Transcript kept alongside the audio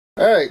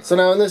Alright, so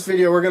now in this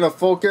video we're going to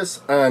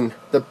focus on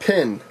the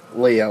pin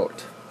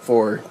layout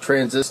for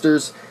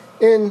transistors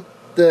in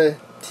the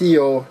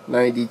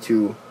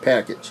TO92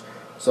 package.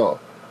 So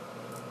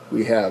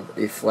we have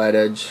a flat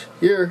edge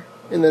here,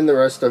 and then the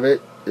rest of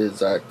it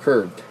is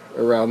curved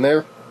around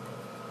there.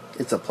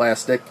 It's a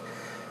plastic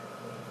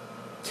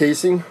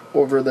casing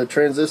over the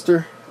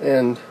transistor,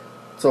 and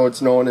so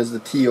it's known as the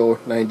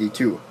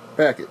TO92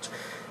 package.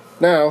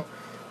 Now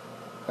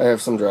I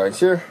have some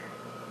drawings here.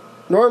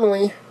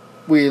 Normally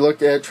we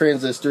look at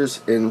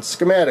transistors in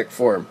schematic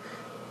form,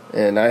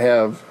 and I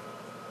have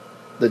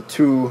the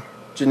two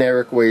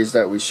generic ways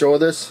that we show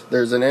this.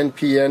 There's an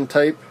NPN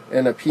type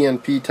and a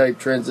PNP type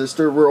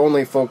transistor. We're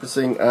only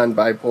focusing on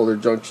bipolar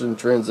junction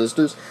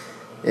transistors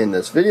in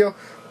this video,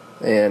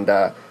 and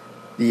the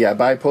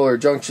bipolar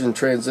junction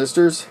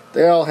transistors,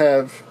 they all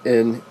have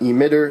an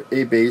emitter,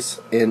 a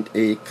base, and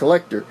a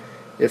collector.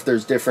 If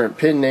there's different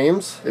pin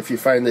names, if you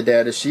find the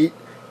data sheet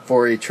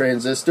for a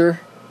transistor,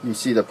 you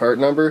see the part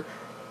number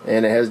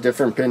and it has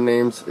different pin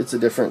names, it's a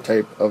different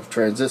type of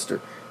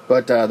transistor.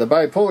 But the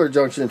bipolar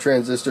junction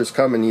transistors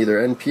come in either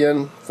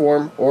NPN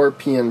form or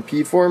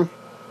PNP form,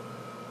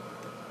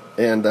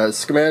 and the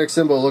schematic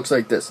symbol looks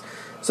like this.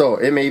 So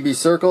it may be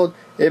circled,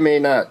 it may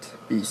not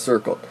be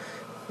circled,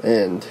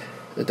 and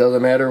it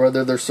doesn't matter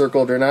whether they're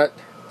circled or not,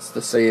 it's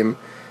the same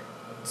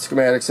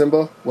schematic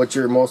symbol. What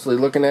you're mostly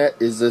looking at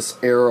is this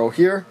arrow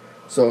here.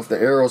 So if the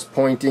arrow's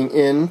pointing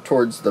in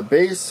towards the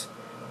base,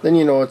 then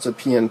you know it's a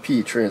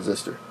PNP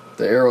transistor. If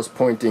the arrow's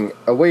pointing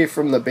away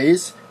from the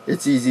base,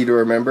 it's easy to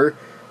remember,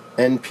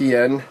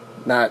 NPN,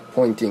 not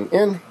pointing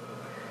in,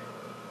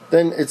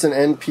 then it's an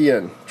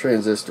NPN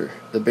transistor.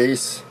 The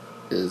base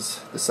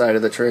is the side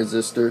of the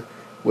transistor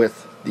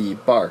with the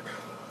bar.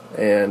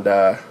 And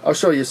I'll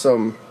show you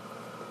some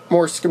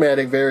more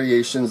schematic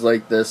variations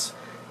like this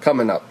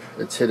coming up.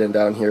 It's hidden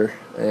down here,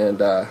 and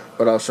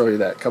but I'll show you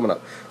that coming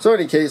up. So in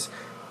any case,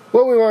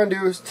 what we want to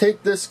do is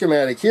take this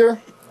schematic here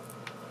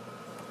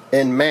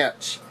and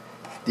match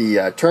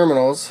the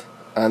terminals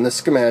on the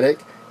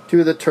schematic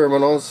to the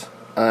terminals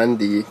on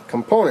the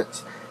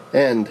components.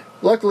 And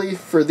luckily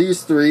for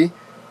these three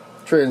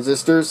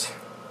transistors,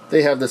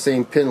 they have the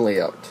same pin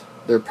layout.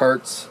 Their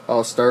parts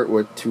all start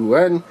with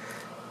 2N,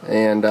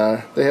 and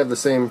they have the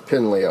same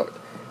pin layout.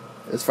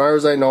 As far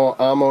as I know,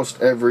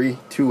 almost every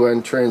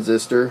 2N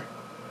transistor,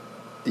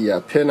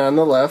 the pin on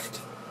the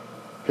left,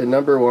 pin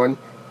number 1,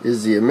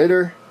 is the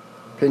emitter,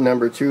 pin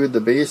number 2,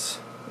 the base,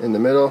 in the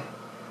middle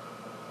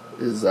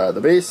is the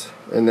base,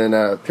 and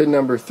then pin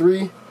number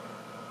 3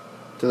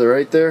 to the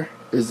right there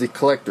is the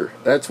collector.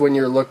 That's when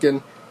you're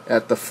looking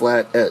at the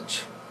flat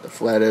edge. The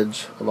flat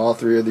edge of all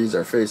three of these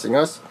are facing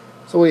us,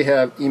 so we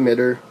have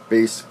emitter,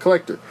 base,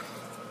 collector.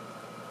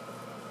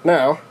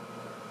 Now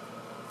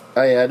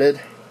I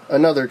added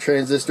another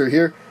transistor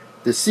here,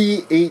 the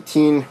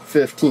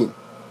C1815.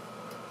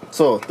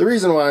 So the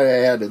reason why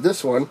I added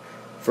this one,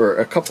 for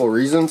a couple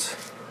reasons,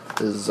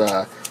 is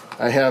I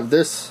have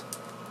this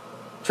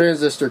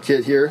transistor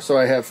kit here, so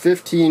I have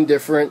 15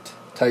 different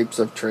types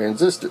of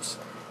transistors.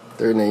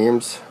 Their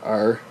names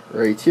are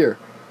right here,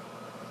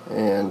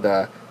 and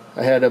I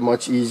had a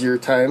much easier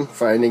time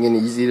finding an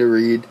easy to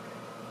read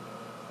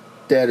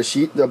data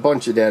sheet, a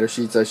bunch of data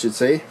sheets I should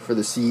say, for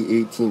the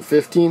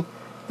C1815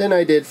 than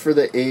I did for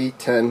the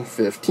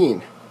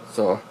A1015.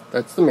 So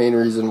that's the main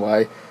reason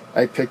why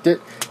I picked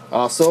it.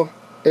 Also,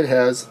 it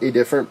has a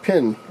different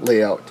pin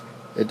layout.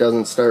 It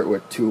doesn't start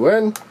with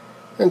 2N,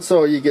 and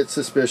so you get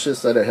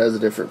suspicious that it has a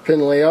different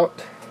pin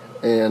layout.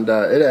 And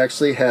it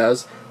actually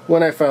has,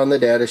 when I found the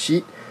data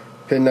sheet,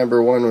 pin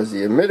number 1 was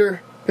the emitter,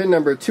 pin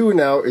number 2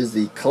 now is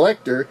the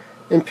collector,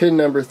 and pin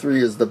number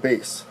 3 is the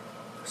base.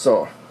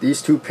 So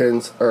these two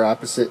pins are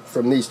opposite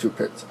from these two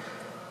pins.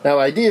 Now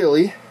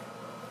ideally,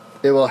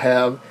 it will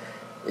have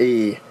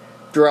a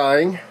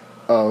drawing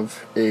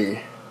of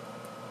a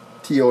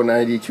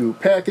TO92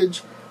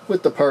 package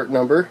with the part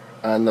number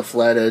on the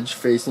flat edge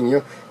facing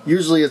you.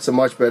 Usually it's a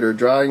much better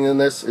drawing than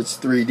this. It's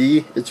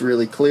 3D. It's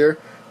really clear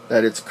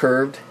that it's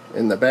curved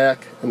in the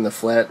back and the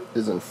flat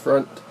is in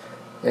front,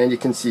 and you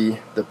can see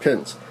the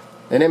pins.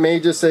 And it may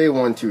just say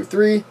 1, 2,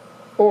 3,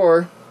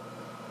 or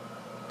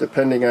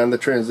depending on the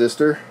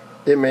transistor,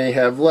 it may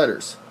have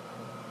letters.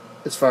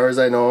 As far as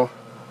I know,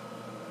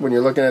 when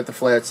you're looking at the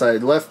flat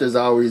side, left is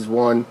always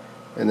 1,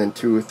 and then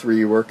 2,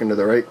 3 working to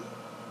the right.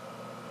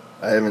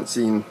 I haven't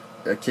seen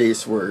a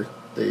case where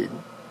they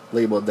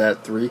labeled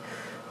that 3,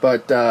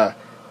 but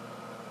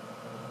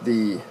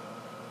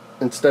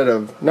instead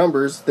of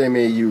numbers, they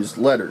may use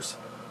letters.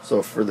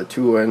 So for the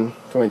 2N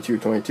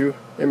 2222,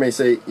 it may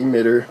say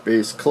emitter,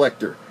 base,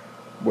 collector,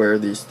 where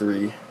these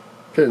three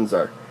pins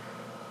are.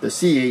 The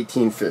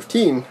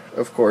C1815,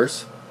 of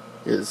course,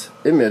 is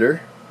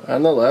emitter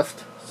on the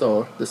left,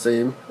 so the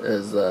same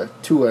as the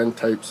 2N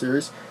type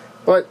series,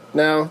 but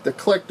now the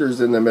collector's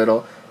in the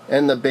middle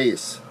and the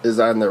base is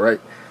on the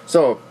right.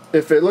 So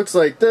if it looks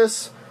like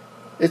this,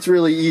 it's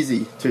really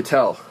easy to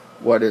tell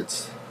what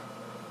it's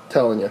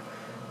telling you.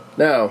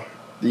 Now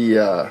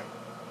the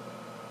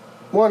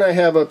one I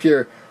have up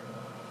here,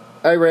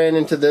 I ran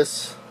into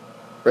this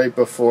right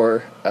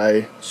before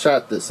I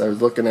shot this. I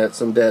was looking at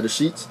some data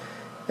sheets,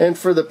 and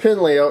for the pin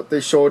layout they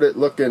showed it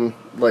looking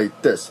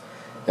like this.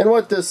 And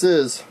what this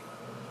is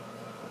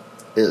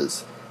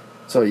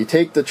so you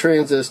take the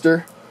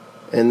transistor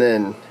and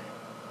then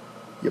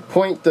you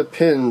point the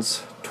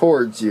pins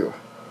towards you,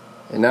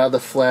 and now the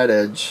flat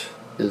edge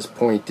is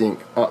pointing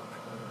up.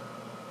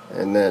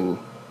 And then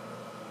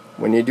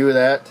when you do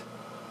that,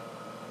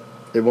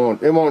 it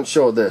won't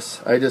show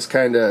this. I just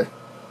kind of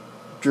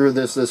drew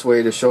this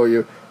way to show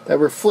you that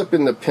we're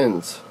flipping the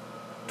pins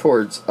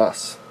towards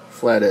us,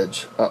 flat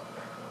edge up.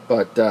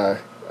 But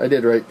I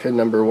did write pin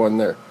number 1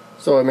 there,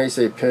 so I may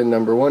say pin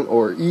number 1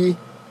 or E,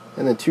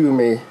 and then 2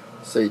 may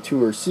say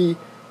 2 or C,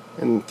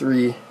 and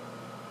 3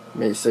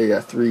 may say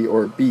 3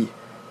 or B.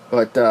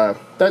 But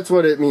that's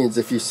what it means.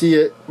 If you see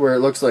it where it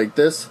looks like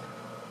this,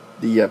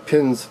 the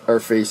pins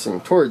are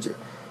facing towards you.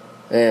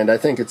 And I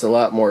think it's a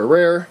lot more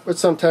rare, but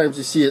sometimes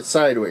you see it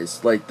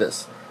sideways like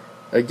this.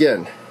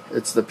 Again,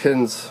 it's the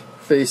pins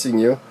facing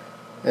you,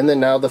 and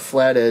then now the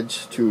flat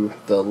edge to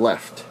the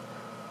left.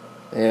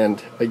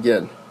 And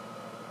again,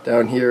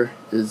 down here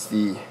is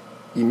the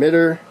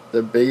emitter,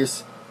 the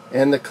base,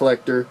 and the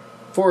collector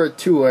for a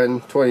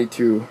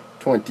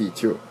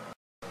 2N2222.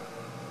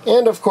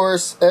 And of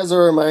course, as a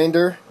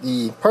reminder,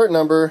 the part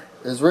number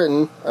is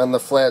written on the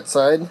flat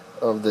side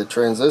of the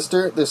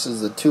transistor. This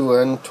is the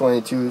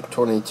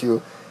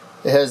 2N2222.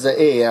 It has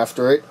the A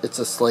after it. It's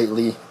a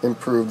slightly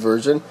improved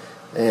version.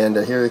 And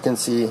here you can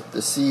see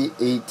the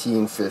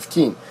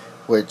C1815,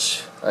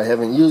 which I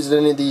haven't used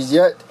any of these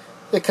yet.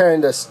 It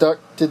kind of stuck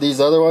to these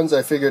other ones.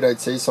 I figured I'd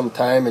save some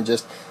time and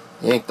just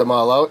yank them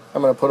all out.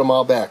 I'm going to put them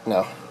all back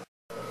now.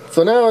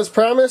 So now, as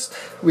promised,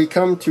 we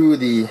come to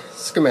the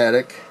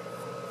schematic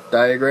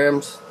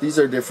diagrams. These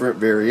are different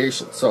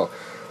variations. So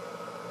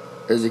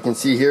as you can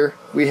see here,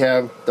 we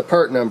have the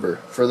part number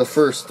for the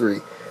first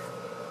 3.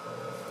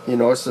 You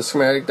notice the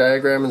schematic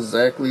diagram is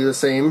exactly the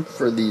same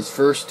for these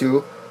first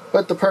 2,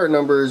 but the part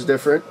number is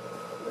different.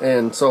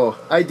 And so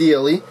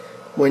ideally,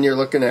 when you're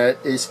looking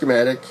at a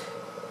schematic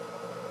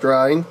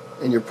drawing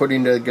and you're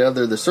putting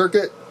together the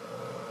circuit,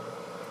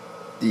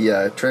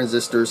 the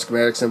transistor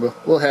schematic symbol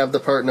will have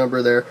the part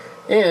number there,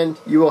 and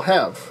you will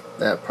have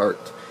that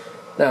part.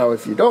 Now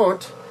if you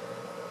don't,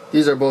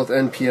 these are both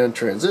NPN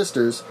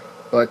transistors,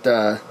 but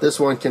this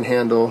one can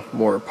handle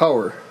more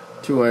power,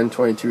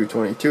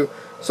 2N2222.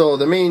 So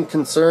the main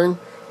concern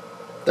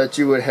that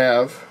you would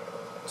have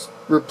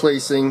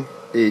replacing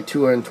a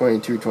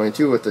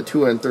 2N2222 with a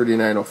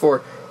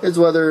 2N3904 is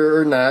whether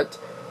or not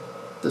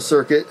the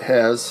circuit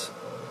has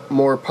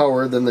more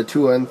power than the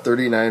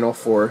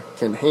 2N3904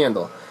 can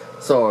handle.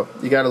 So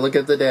you got to look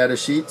at the data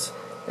sheets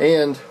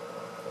and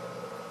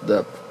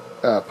the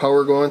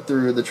power going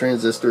through the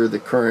transistor, the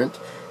current,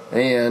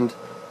 and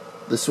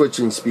the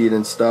switching speed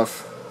and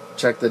stuff.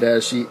 Check the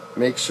data sheet,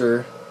 make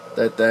sure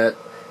that that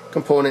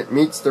component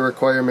meets the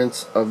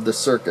requirements of the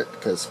circuit,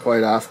 because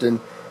quite often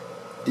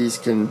these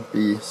can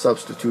be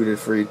substituted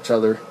for each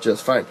other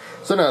just fine.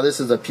 So now this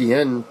is a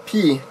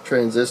PNP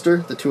transistor,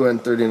 the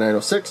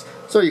 2N3906,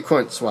 so you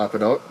couldn't swap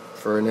it out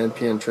for an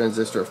NPN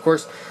transistor, of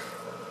course.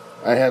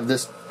 I have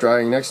this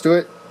drawing next to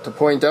it to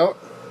point out.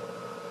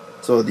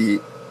 So the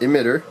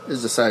emitter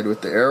is the side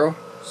with the arrow,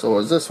 so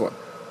is this one.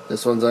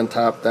 This one's on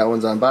top, that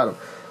one's on bottom.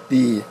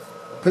 The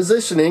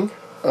positioning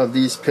of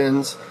these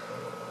pins,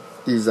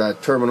 these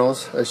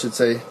terminals, I should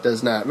say,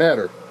 does not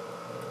matter.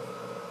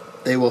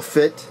 They will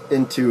fit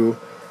into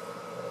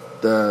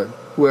the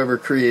whoever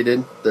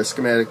created the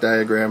schematic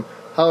diagram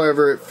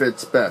however it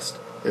fits best.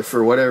 If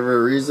for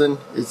whatever reason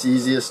it's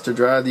easiest to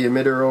draw the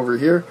emitter over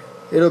here,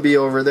 it'll be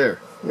over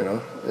there, you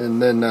know.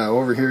 And then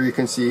over here you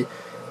can see,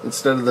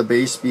 instead of the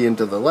base being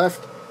to the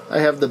left, I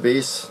have the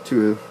base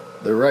to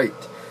the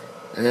right.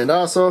 And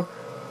also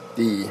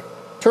the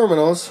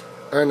terminals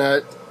are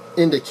not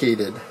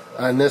indicated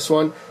on this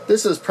one.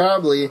 This is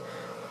probably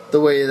the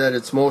way that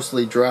it's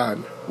mostly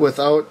drawn,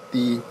 without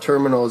the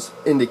terminals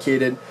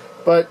indicated,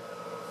 but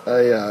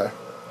I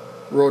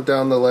wrote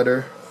down the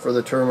letter for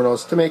the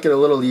terminals to make it a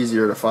little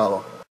easier to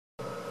follow.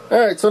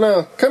 Alright, so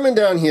now coming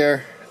down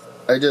here,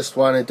 I just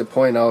wanted to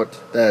point out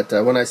that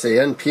when I say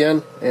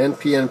NPN and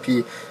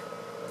PNP,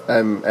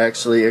 I'm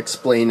actually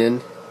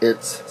explaining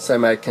its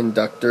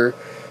semiconductor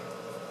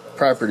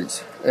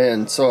properties.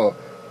 And so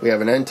we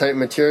have an N-type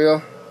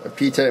material, a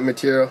P-type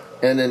material,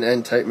 and an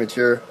N-type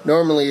material.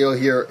 Normally you'll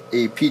hear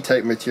a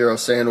P-type material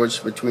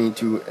sandwiched between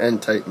 2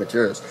 N-type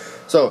materials.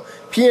 So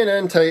P and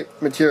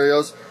N-type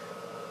materials,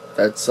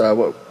 that's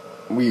what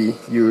we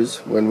use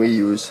when we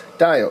use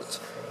diodes.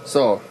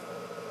 So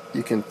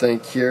you can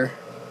think here,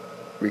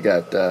 we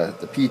got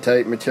the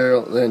P-type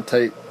material, the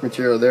N-type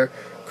material there.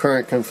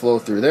 Current can flow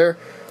through there,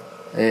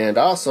 and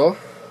also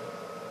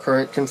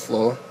current can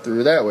flow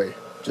through that way,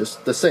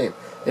 just the same.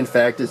 In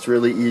fact, it's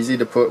really easy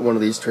to put one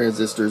of these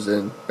transistors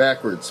in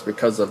backwards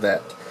because of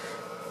that.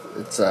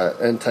 It's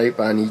N-type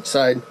on each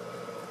side,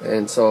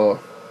 and so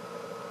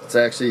it's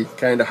actually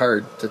kind of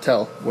hard to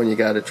tell when you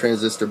got a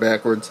transistor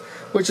backwards,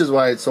 which is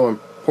why it's so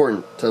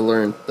important to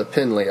learn the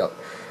pin layout.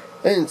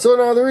 And so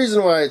now the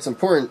reason why it's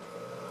important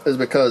is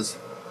because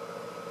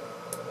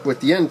with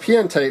the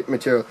NPN type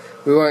material,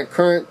 we want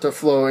current to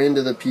flow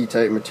into the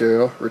P-type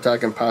material. We're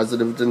talking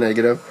positive to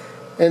negative,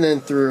 and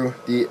then through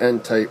the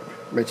N-type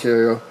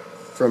material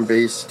from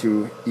base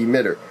to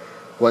emitter.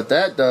 What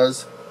that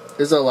does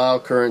is allow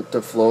current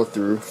to flow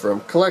through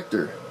from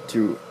collector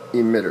to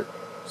emitter.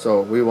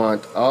 So we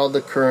want all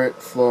the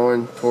current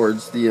flowing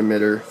towards the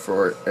emitter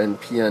for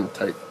NPN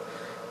type.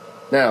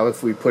 Now,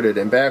 if we put it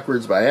in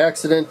backwards by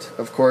accident,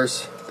 of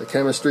course, the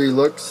chemistry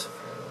looks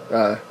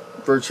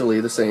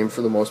virtually the same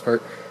for the most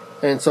part.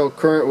 And so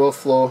current will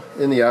flow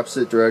in the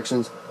opposite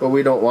directions, but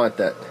we don't want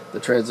that. The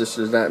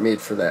transistor is not made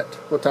for that.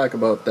 We'll talk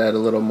about that a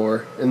little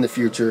more in the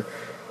future.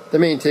 The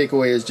main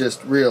takeaway is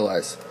just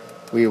realize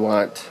we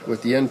want,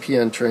 with the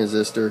NPN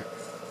transistor,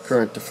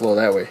 current to flow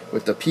that way.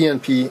 With the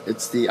PNP,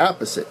 it's the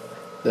opposite.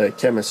 The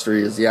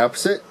chemistry is the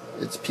opposite.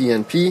 It's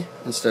PNP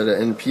instead of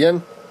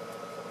NPN.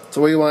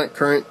 So we want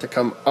current to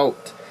come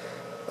out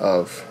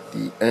of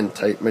the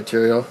N-type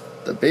material,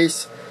 the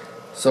base.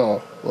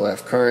 So we'll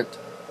have current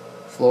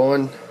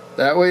flowing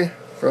that way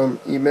from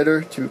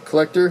emitter to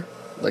collector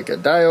like a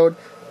diode.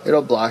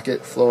 It'll block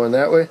it flowing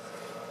that way,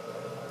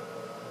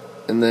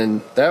 and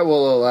then that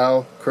will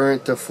allow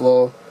current to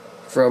flow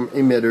from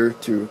emitter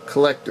to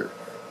collector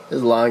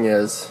as long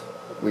as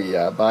we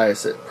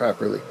bias it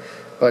properly.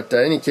 But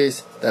in any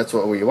case, that's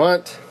what we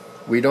want.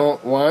 We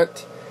don't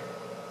want,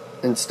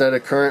 instead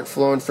of current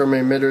flowing from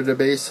emitter to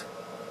base,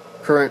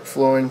 current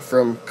flowing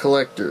from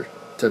collector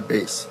to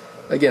base.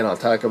 Again, I'll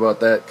talk about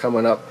that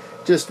coming up.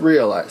 Just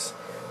realize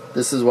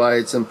this is why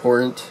it's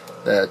important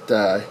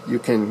that you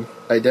can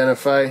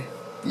identify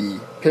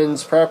the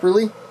pins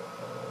properly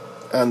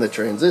on the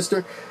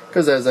transistor,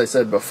 because as I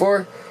said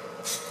before,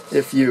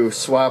 if you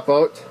swap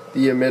out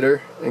the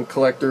emitter and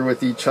collector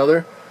with each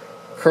other,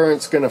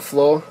 current's going to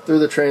flow through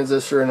the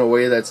transistor in a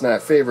way that's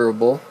not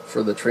favorable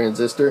for the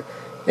transistor,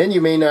 and you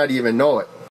may not even know it.